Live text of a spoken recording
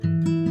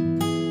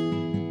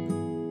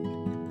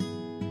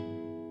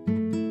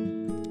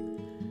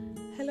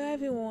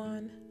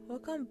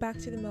welcome back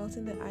to the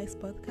Melting the Ice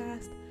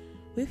podcast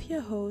with your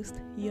host,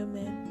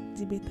 Yomen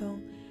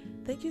Dibetong.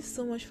 Thank you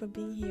so much for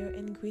being here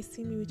and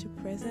gracing me with your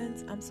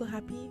presence. I'm so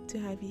happy to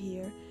have you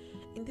here.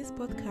 In this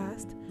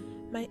podcast,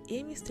 my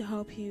aim is to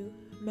help you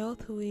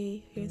melt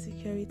away your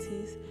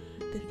insecurities,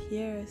 the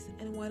fears,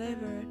 and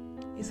whatever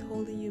is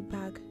holding you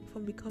back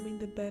from becoming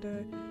the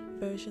better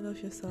version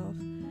of yourself.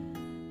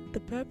 The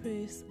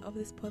purpose of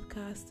this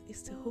podcast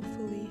is to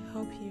hopefully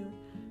help you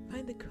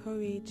find the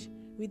courage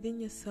within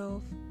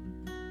yourself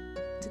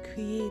to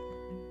create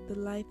the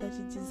life that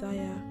you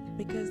desire,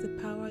 because the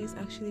power is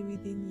actually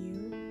within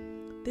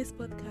you. This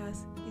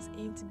podcast is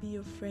aimed to be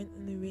your friend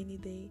on a rainy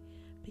day,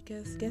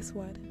 because guess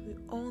what? We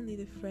all need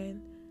a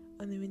friend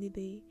on a rainy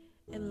day,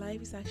 and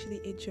life is actually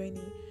a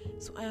journey.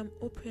 So I am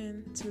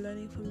open to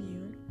learning from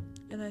you,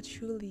 and I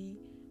truly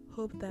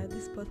hope that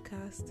this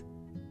podcast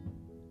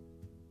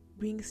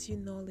brings you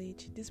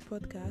knowledge. This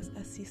podcast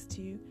assists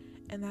you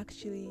and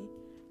actually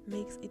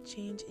makes a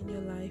change in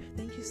your life.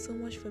 Thank you so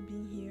much for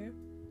being here.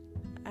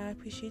 I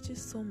appreciate you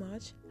so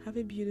much. Have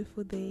a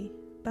beautiful day.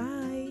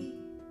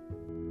 Bye.